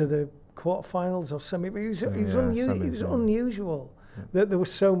to the quarterfinals or semi. It was unusual that there were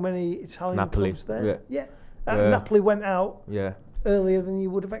so many Italian clubs there. Napoli went out earlier than you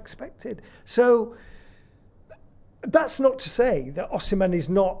would have expected. So that's not to say that Osimhen is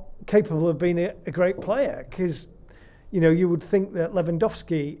not capable of being a great player, because you would think that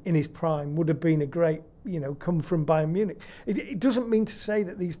Lewandowski in his prime would have been a great, come from Bayern Munich. It doesn't mean to say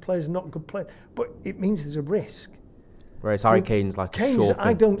that these players are not good players, but it means there's a risk. Whereas Harry Kane's like a sure thing.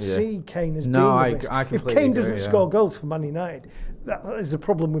 I don't see Kane as being a risk. If Kane doesn't score goals for Man United, that is a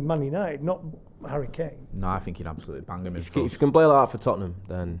problem with Man United, not Harry Kane. No, I think he'd absolutely bang him in front. If you can play like that for Tottenham,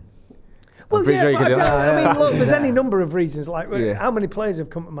 then... Well, sure you can do that. I mean, look, there's any number of reasons. Like, how many players have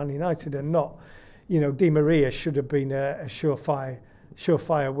come to Man United and not... Di Maria should have been a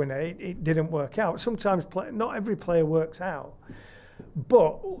surefire winner. It didn't work out. Sometimes not every player works out.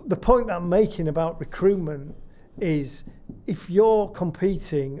 But the point that I'm making about recruitment is, if you're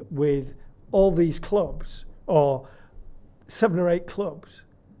competing with all these clubs, or 7 or 8 clubs,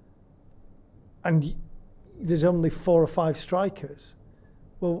 and there's only 4 or 5 strikers,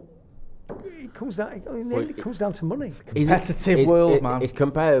 well, it comes down. It comes down to money. It's a competitive world, man. It's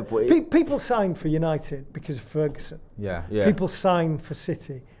competitive. People sign for United because of Ferguson. Yeah. People sign for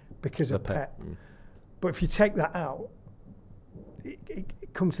City because of Pep. But if you take that out,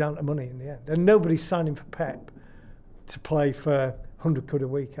 it comes down to money in the end. And nobody's signing for Pep to play for 100 quid a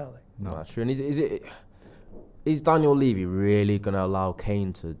week, are they? No, that's true. And is Daniel Levy really going to allow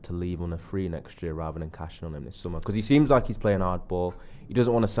Kane to leave on a free next year rather than cashing on him this summer? Because he seems like he's playing hardball. He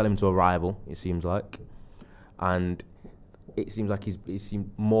doesn't want to sell him to a rival, it seems like. And it seems like he's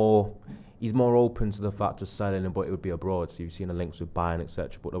more open to the fact of selling him, but it would be abroad. So you've seen the links with Bayern,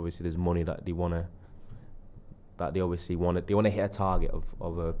 etc. But obviously there's money that they want to hit a target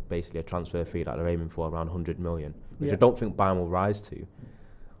of basically a transfer fee that they're aiming for around 100 million, which I don't think Bayern will rise to.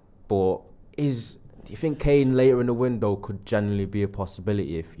 But do you think Kane later in the window could generally be a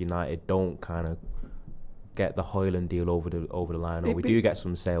possibility if United don't kind of get the Højlund deal over the line, or we do get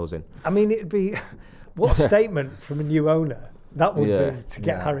some sales in? I mean, it'd be what a statement from a new owner that would be to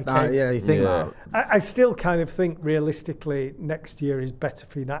get Harry Kane. You think that? I still kind of think realistically next year is better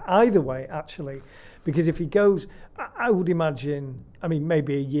for United. Either way, actually, because if he goes, I would imagine. I mean,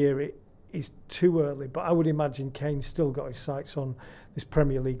 maybe a year is too early, but I would imagine Kane's still got his sights on this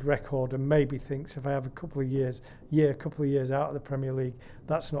Premier League record, and maybe thinks, if I have a couple of years out of the Premier League,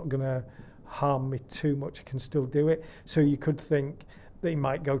 that's not going to harm me too much. I can still do it. So you could think that he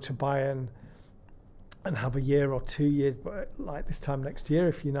might go to Bayern and have a year or 2 years, but like this time next year,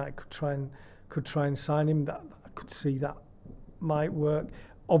 if United could try and sign him, that I could see that might work.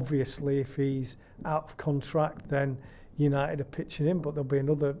 Obviously, if he's out of contract, then United are pitching him, but there'll be a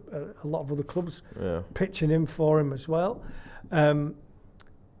lot of other clubs pitching in for him as well. I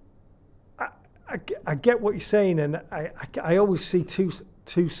get what you're saying, and I always see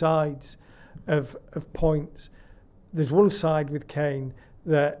two sides of points. There's one side with Kane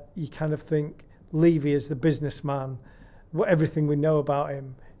that you kind of think Levy is the businessman, everything we know about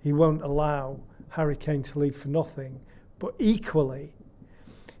him, he won't allow Harry Kane to leave for nothing. But equally,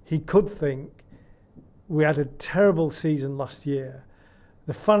 he could think, we had a terrible season last year,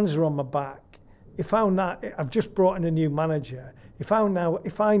 the fans are on my back, I've just brought in a new manager, if I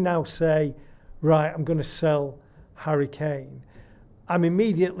now say, right, I'm going to sell Harry Kane, I'm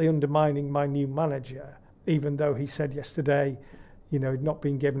immediately undermining my new manager, even though he said yesterday, he'd not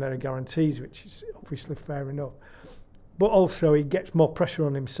been given any guarantees, which is obviously fair enough. But also he gets more pressure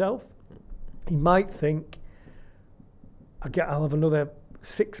on himself. He might think, I'll have another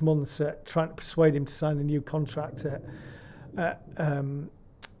 6 months trying to persuade him to sign a new contract at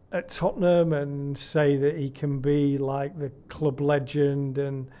Tottenham and say that he can be like the club legend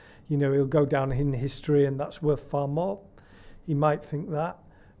and, he'll go down in history and that's worth far more. He might think that,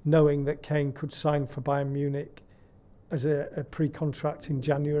 knowing that Kane could sign for Bayern Munich as a pre-contract in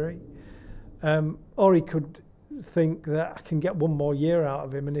January. Or he could think that I can get 1 more year out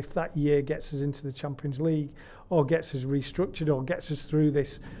of him, and if that year gets us into the Champions League or gets us restructured or gets us through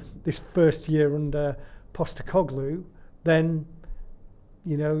this first year under Postecoglou, then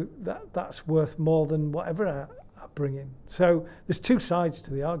that's worth more than whatever I bring in. So there's two sides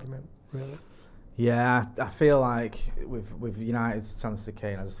to the argument, really. Yeah, I feel like with United's chance to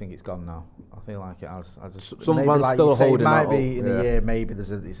Kane, I just think it's gone now. I feel like it has. Some fans still holding out. Maybe in a year, maybe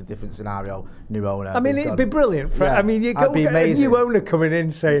it's a different scenario. New owner. I mean, it'd be brilliant. You go get a new owner coming in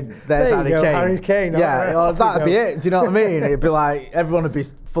saying, "There's Harry Kane." Yeah, that'd be it. Do you know what I mean? It'd be like everyone would be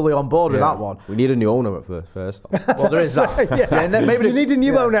fully on board with that one. We need a new owner at first. Well, there is that. Maybe you need a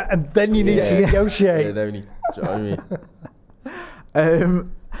new owner, and then you need to negotiate. Yeah, do you know what I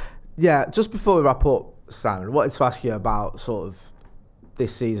mean? Yeah, just before we wrap up, Simon, I wanted to ask you about sort of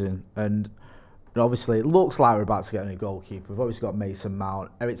this season. And obviously, it looks like we're about to get a new goalkeeper. We've obviously got Mason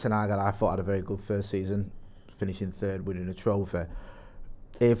Mount. Eric Ten Hag, I thought, had a very good first season, finishing third, winning a trophy.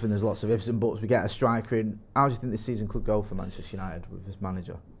 If, and there's lots of ifs and buts, we get a striker in. How do you think this season could go for Manchester United with this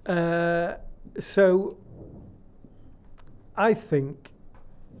manager? So, I think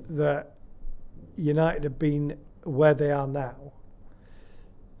that United have been where they are now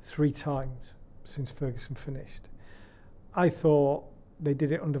 3 times since Ferguson finished. I thought they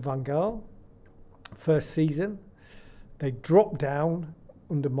did it under Van Gaal, first season. They dropped down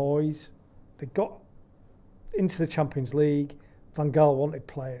under Moyes. They got into the Champions League. Van Gaal wanted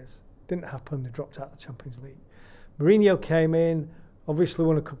players. Didn't happen. They dropped out of the Champions League. Mourinho came in, obviously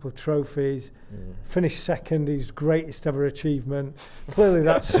won a couple of trophies, finished second, his greatest ever achievement. Clearly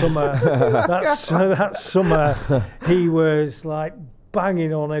that summer, that summer, he was like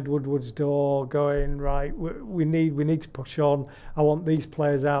banging on Ed Woodward's door, going, right, we need to push on. I want these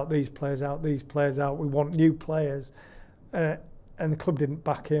players out, these players out, these players out. We want new players. And the club didn't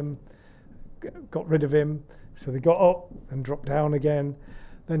back him, got rid of him. So they got up and dropped down again.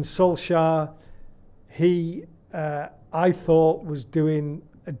 Then Solskjaer, he, I thought, was doing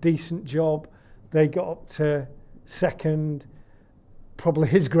a decent job. They got up to second, probably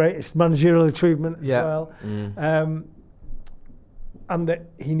his greatest managerial achievement as well. And that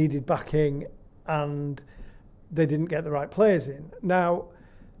he needed backing, and they didn't get the right players in. Now,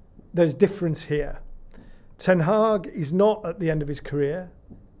 there's difference here. Ten Hag is not at the end of his career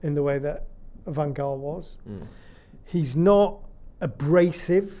in the way that Van Gaal was. He's not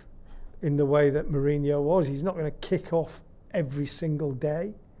abrasive in the way that Mourinho was. He's not going to kick off every single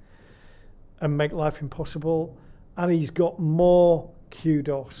day and make life impossible. And he's got more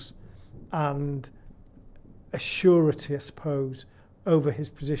kudos and a surety, I suppose, over his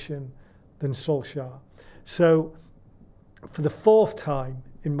position than Solskjaer. So for the 4th time,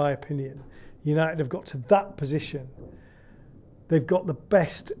 in my opinion, United have got to that position. They've got the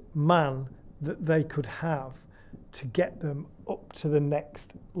best man that they could have to get them up to the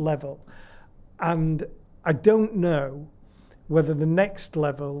next level. And I don't know whether the next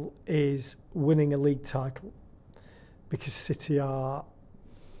level is winning a league title, because City are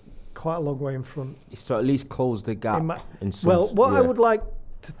quite a long way in front. It's to at least close the gap. I would like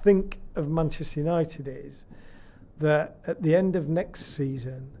to think of Manchester United is that at the end of next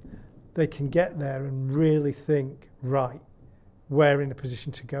season, they can get there and really think, right, we're in a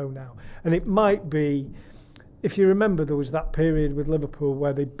position to go now. And it might be, if you remember, there was that period with Liverpool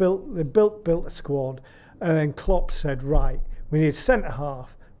where they built a squad, and then Klopp said, right, we need a centre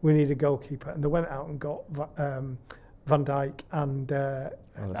half, we need a goalkeeper, and they went out and got Van Dijk and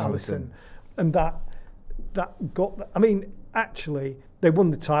Alisson, and that got. I mean, actually, they won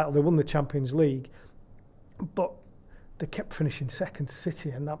the title, they won the Champions League, but they kept finishing second to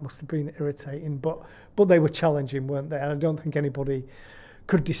City, and that must have been irritating. But they were challenging, weren't they? And I don't think anybody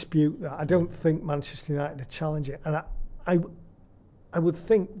could dispute that. I don't think Manchester United are challenging, and I would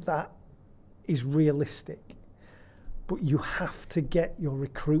think that is realistic. But you have to get your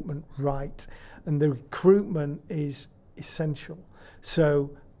recruitment right, and the recruitment is essential.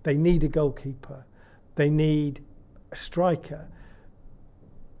 So they need a goalkeeper, they need a striker.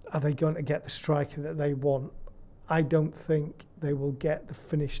 Are they going to get the striker that they want? I don't think they will get the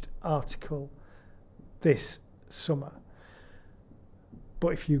finished article this summer. But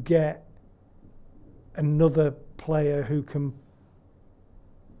if you get another player who can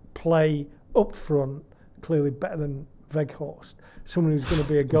play up front, clearly better than Weghorst, someone who's going to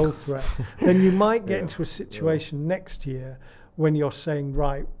be a goal threat, then you might get into a situation next year when you're saying,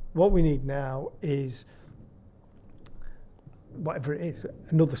 right, what we need now is whatever it is,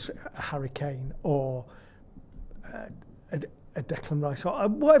 another Harry Kane or a Declan Rice, or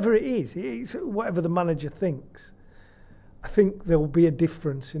whatever it is, it's whatever the manager thinks. I think there will be a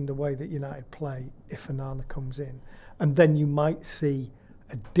difference in the way that United play if Onana comes in. And then you might see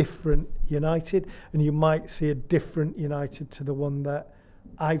a different United, and you might see a different United to the one that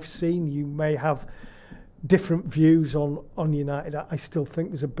I've seen. You may have different views on United. I still think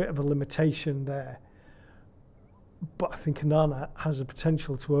there's a bit of a limitation there. But I think Onana has the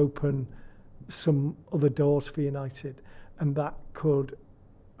potential to open some other doors for United, and that could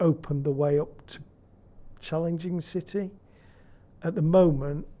open the way up to challenging City. At the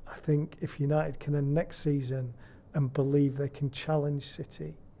moment, I think if United can end next season and believe they can challenge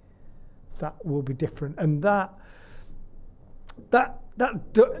City, that will be different. And that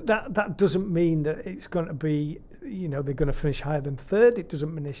doesn't mean that it's going to be, they're going to finish higher than third. It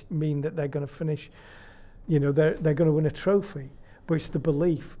doesn't mean that they're going to finish, they're going to win a trophy. but it's the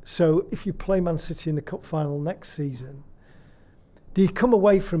belief. So if you play Man City in the cup final next season, do you come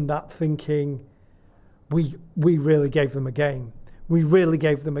away from that thinking, we really gave them a game? We really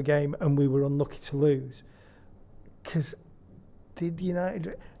gave them a game and we were unlucky to lose? Because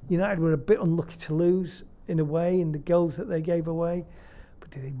United were a bit unlucky to lose in a way in the goals that they gave away.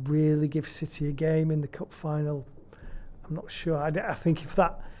 But did they really give City a game in the cup final? I'm not sure. I think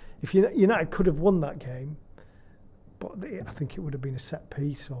if United could have won that game, but I think it would have been a set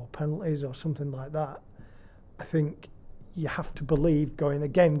piece or penalties or something like that. I think you have to believe, going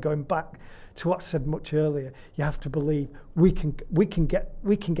back to what I said much earlier, you have to believe we can get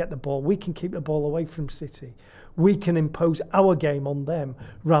the ball, we can keep the ball away from City, we can impose our game on them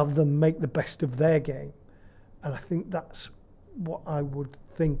rather than make the best of their game. And I think that's what I would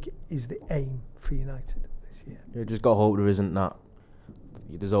think is the aim for United this year. You just got to hope there isn't that.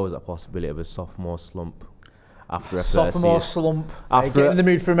 There's always that possibility of a sophomore slump after a sophomore first season. slump. Get in the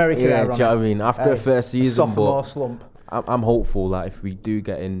mood for America. Yeah, there, do you know what I mean? After a first season, sophomore slump. I'm hopeful that if we do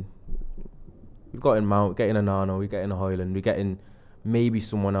get in, we've got in Mount, getting Onana, we get in Hoyland, we get in maybe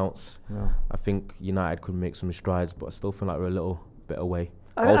someone else. Yeah. I think United could make some strides, but I still feel like we're a little bit away.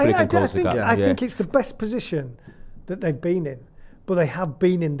 Hopefully we can close the gap. I think it's the best position that they've been in, but they have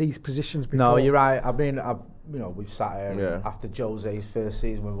been in these positions before. No, you're right. We've sat here after Jose's first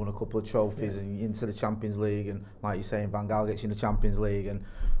season, we won a couple of trophies and into the Champions League, and like you're saying, Van Gaal gets you in the Champions League, and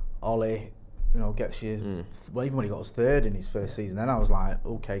Ole, gets you. Well, even when he got us third in his first season, then I was like,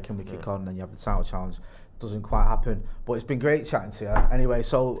 okay, can we kick on? And then you have the title challenge. Doesn't quite happen, but it's been great chatting to you. Anyway,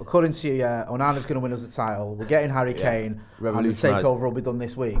 so according to you, Onana's going to win us the title. We're getting Harry Kane, and the takeover will be done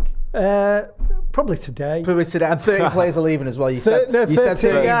this week. Probably today. Probably today, and 30 players are leaving as well. You said 30.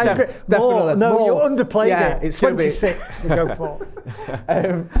 Definitely. No, you underplayed it. It's 26. We go for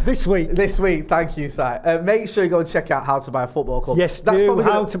this week. This week, thank you, Si. Make sure you go and check out How to Buy a Football Club. Yes,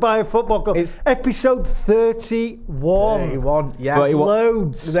 How to Buy a Football Club. It's episode 31. 31, yes.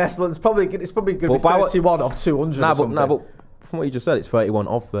 Loads. It's probably going to be 31 of 200 or something. But from what you just said, it's 31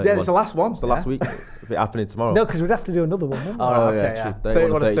 of 31. Yeah, it's the last one. It's the last week. If it happening tomorrow. No, because we'd have to do another one, wouldn't we? Oh, okay, yeah.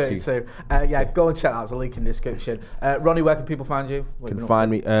 31 of 32. Go and check that. There's a link in the description. Ronnie, where can people find you? You can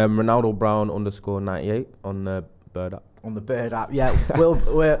find me, Ronaldo Brown _98 on the Bird app. On the Bird app, yeah. We'll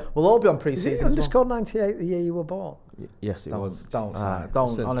all be on pre-season. Underscore 98 the year you were born? Yes, it was. Don't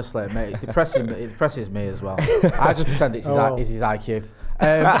honestly, mate. It's depressing. It depresses me as well. I just pretend it's his IQ.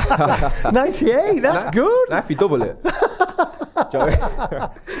 98, that's good. Now if you double it.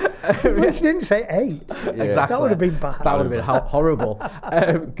 Which didn't say 8. Yeah. Exactly. That would have been bad. That would have been horrible.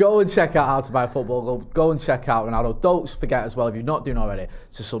 Go and check out How to Buy a Football Club. Go and check out Ronaldo. Don't forget as well, if you're not doing already,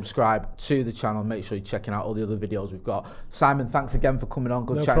 to subscribe to the channel. Make sure you're checking out all the other videos we've got. Simon, thanks again for coming on.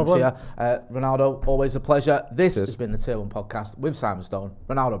 Good chatting to you. Ronaldo, always a pleasure. This has been the Tier 1 Podcast with Simon Stone,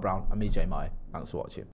 Ronaldo Brown, and me, Jay Motty. Thanks for watching.